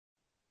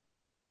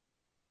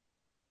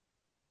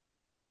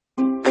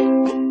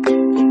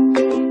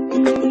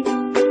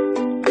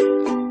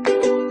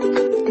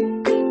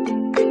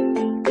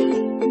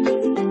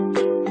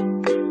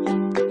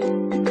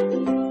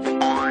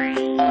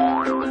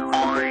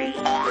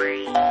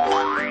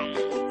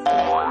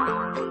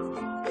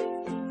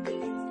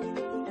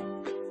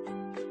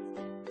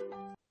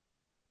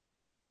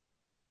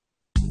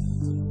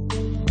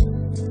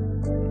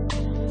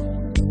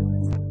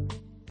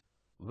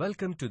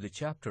Welcome to the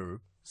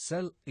chapter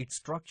Cell, its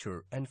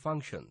Structure and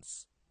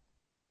Functions.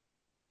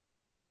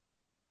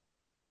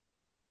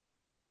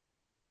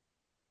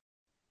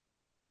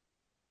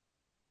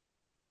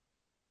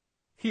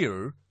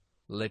 Here,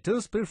 let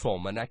us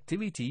perform an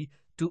activity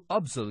to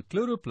observe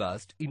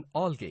chloroplast in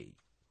algae.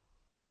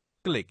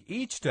 Click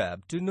each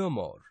tab to know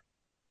more.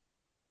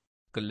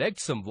 Collect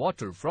some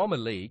water from a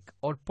lake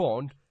or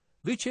pond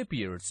which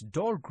appears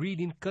dark green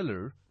in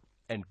color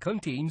and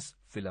contains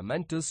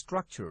filamentous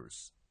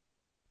structures.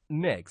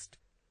 Next,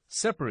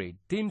 separate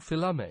thin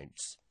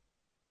filaments.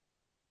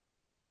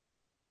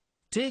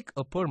 Take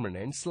a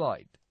permanent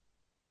slide.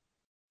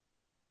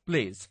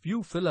 Place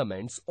few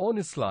filaments on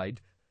a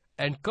slide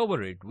and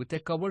cover it with a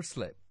cover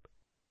slip.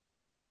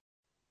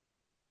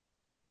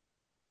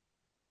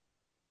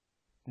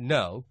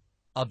 Now,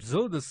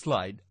 observe the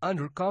slide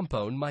under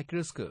compound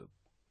microscope.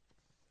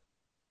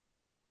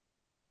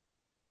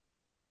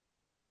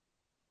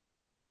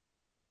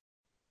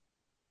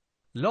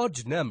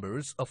 Large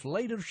numbers of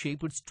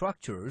ladder-shaped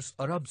structures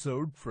are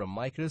observed from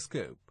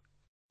microscope.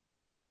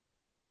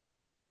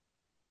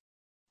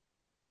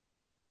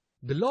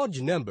 The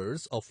large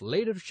numbers of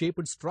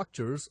ladder-shaped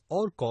structures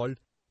are called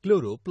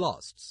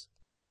chloroplasts.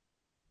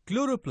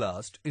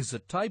 Chloroplast is a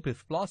type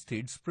of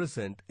plastids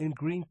present in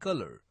green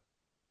color.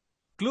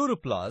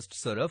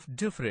 Chloroplasts are of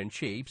different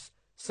shapes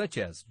such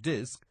as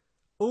disc,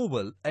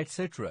 oval,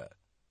 etc.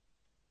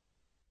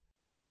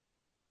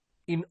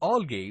 In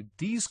algae,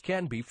 these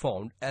can be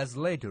found as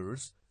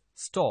ladders,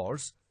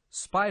 stars,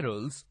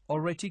 spirals,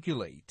 or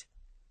reticulate.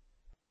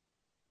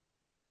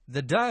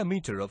 The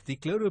diameter of the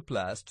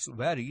chloroplasts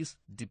varies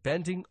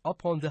depending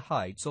upon the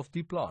heights of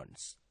the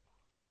plants.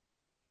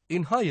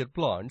 In higher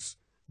plants,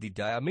 the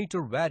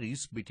diameter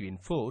varies between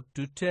 4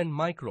 to 10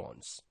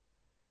 microns.